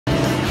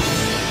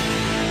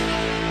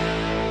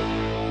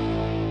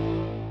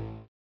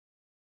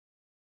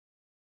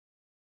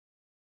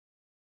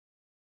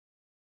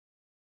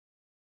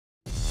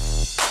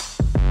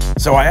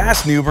So I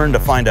asked Newbern to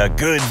find a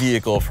good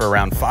vehicle for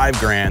around $5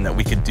 grand that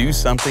we could do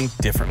something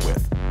different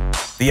with.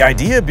 The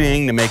idea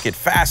being to make it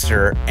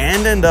faster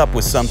and end up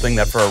with something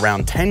that for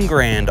around 10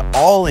 grand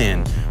all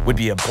in would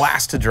be a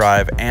blast to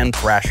drive and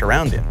thrash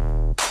around in.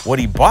 What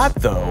he bought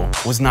though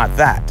was not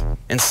that.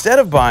 Instead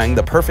of buying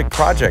the perfect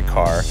project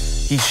car,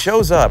 he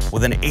shows up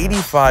with an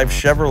 '85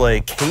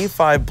 Chevrolet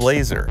K5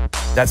 Blazer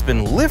that's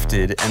been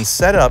lifted and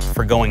set up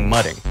for going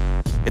mudding.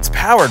 It's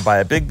powered by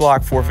a big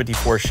block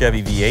 454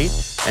 Chevy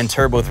V8 and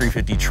turbo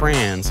 350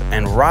 trans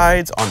and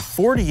rides on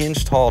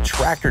 40-inch tall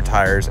tractor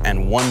tires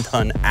and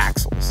 1-ton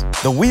axles.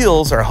 The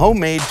wheels are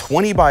homemade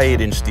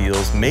 20x8-inch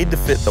steels made to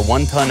fit the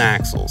 1-ton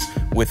axles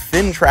with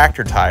thin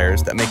tractor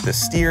tires that make the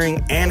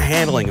steering and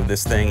handling of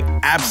this thing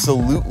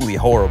absolutely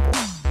horrible.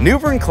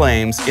 Newbern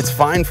claims it's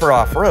fine for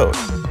off-road,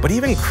 but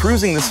even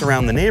cruising this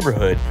around the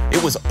neighborhood,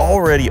 it was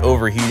already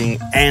overheating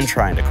and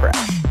trying to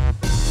crash.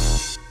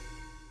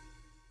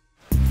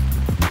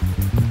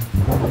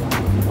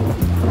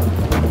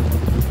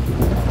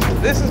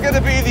 This is going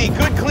to be the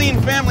Good Clean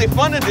Family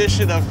Fun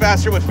edition of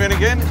Faster with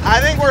Finnegan.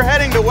 I think we're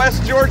heading to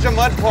West Georgia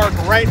Mud Park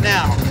right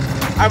now.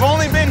 I've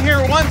only been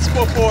here once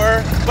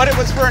before, but it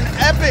was for an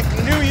epic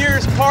New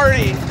Year's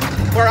party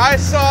where I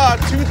saw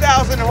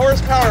 2,000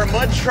 horsepower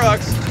mud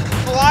trucks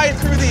fly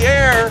through the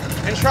air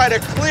and try to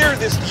clear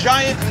this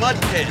giant mud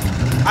pit.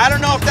 I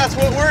don't know if that's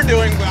what we're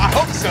doing, but I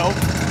hope so.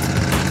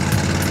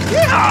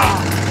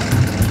 Yeah!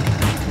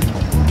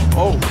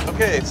 Oh,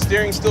 okay,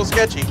 steering's still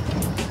sketchy.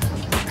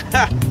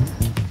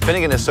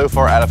 Finnegan is so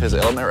far out of his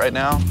element right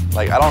now,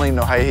 like I don't even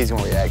know how he's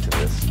gonna react to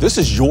this. This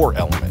is your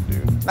element,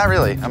 dude. Not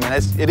really. I mean,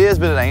 it is,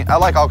 but it ain't. I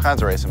like all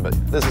kinds of racing, but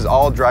this is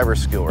all driver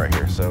skill right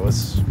here, so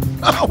it's...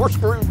 Oh, we're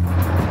screwed.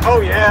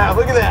 Oh yeah,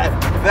 look at that.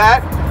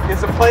 That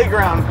is a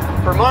playground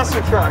for monster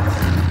trucks.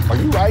 Are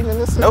you riding in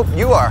this thing? Nope,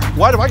 you are.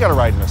 Why do I gotta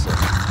ride in this thing?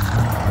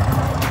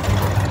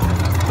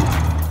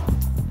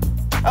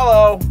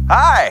 Hello.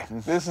 Hi.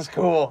 This is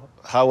cool.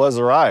 How was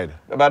the ride?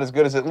 About as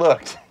good as it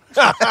looked.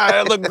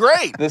 It looked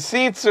great. The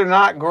seats are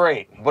not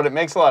great, but it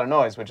makes a lot of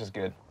noise, which is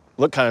good.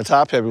 Look kind of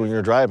top heavy when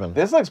you're driving.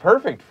 This looks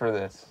perfect for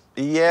this.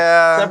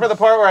 Yeah. Except for the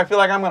part where I feel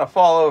like I'm gonna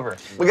fall over.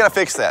 We gotta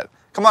fix that.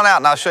 Come on out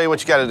and I'll show you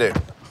what you gotta do.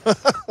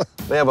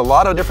 They have a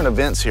lot of different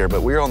events here,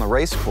 but we're on the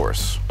race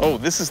course. Oh,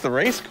 this is the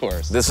race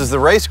course. This is the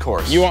race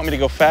course. You want me to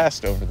go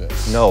fast over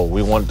this? No,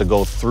 we want to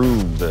go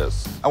through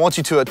this. I want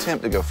you to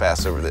attempt to go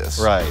fast over this.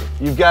 Right.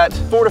 You've got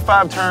 4 to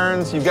 5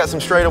 turns, you've got some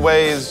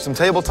straightaways, some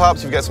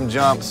tabletops, you've got some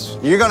jumps.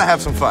 You're gonna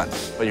have some fun,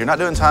 but you're not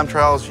doing time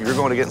trials. You're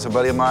going against a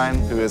buddy of mine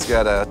who has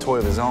got a toy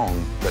of his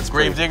own. That's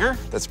Gravedigger?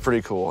 That's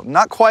pretty cool.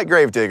 Not quite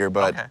Gravedigger,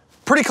 but okay.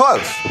 Pretty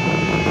close.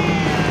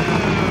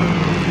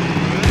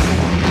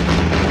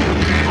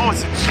 Oh,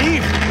 it's a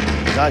Jeep.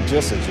 Not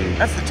just a Jeep.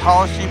 That's the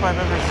tallest Jeep I've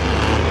ever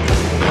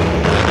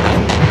seen.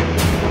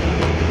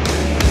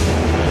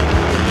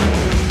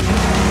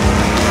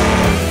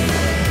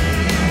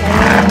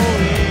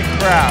 Holy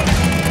crap.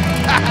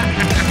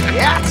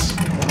 Yes!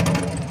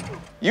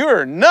 You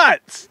are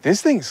nuts.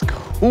 This thing's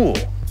cool.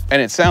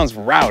 And it sounds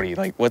rowdy.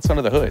 Like, what's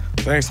under the hood?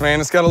 Thanks, man.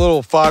 It's got a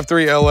little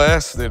 5.3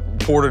 LS that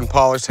ported and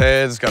polished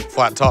heads. It's got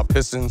flat top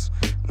pistons,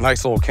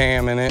 nice little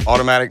cam in it,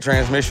 automatic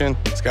transmission.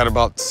 It's got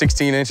about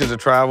 16 inches of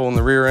travel in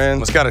the rear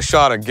end. It's got a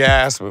shot of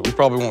gas, but we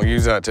probably won't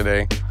use that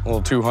today. A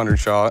little 200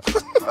 shot.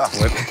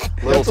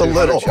 That's a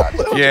little shot.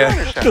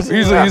 Yeah, we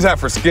usually use that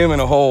for skimming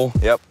a hole.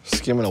 Yep.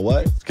 Skimming a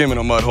what? Skimming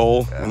a mud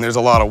hole, and there's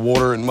a lot of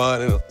water and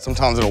mud.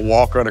 Sometimes it'll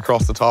walk right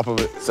across the top of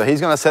it. So he's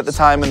gonna set the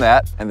time in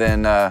that, and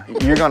then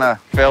you're gonna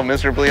Fail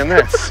miserably in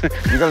this.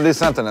 you're gonna do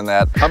something in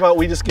that. How about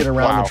we just get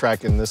around Wow. the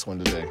track in this one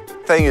today?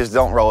 Thing is,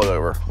 don't roll it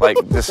over. Like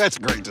this. That's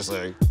great to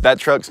say. That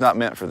truck's not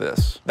meant for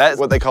this. That's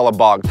what they call a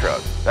bog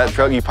truck. That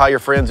truck, you pile your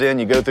friends in,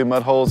 you go through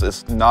mud holes.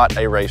 It's not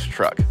a race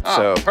truck. Oh,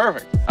 So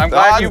perfect. I'm the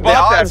glad odds- you the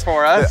bought that odds-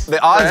 for us. The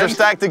odds are friend.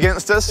 stacked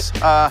against us.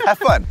 Have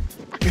fun.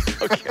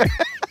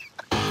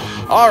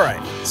 All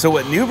right, so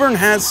what Newbern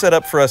has set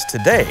up for us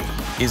today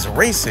is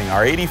racing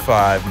our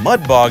 '85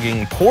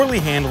 mud-bogging, poorly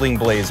handling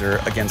Blazer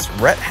against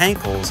Rhett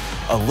Hankel's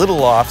a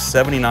little off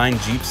 '79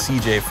 Jeep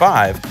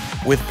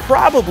CJ5 with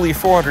probably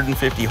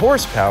 450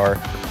 horsepower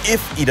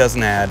if he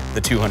doesn't add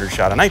the 200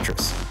 shot of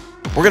nitrous.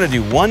 We're gonna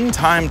do one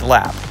timed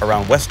lap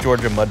around West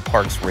Georgia Mud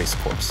Park's race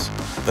course.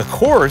 The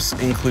course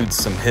includes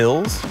some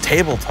hills,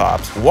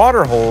 tabletops,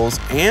 water holes,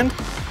 and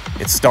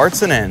it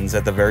starts and ends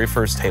at the very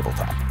first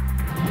tabletop.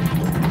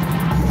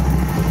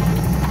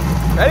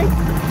 Ready?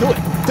 Do it.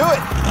 Do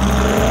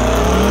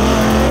it.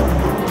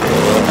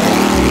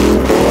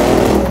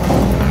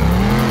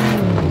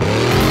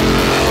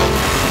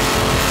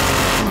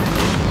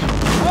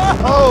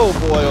 Oh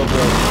boy, oh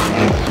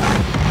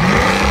boy.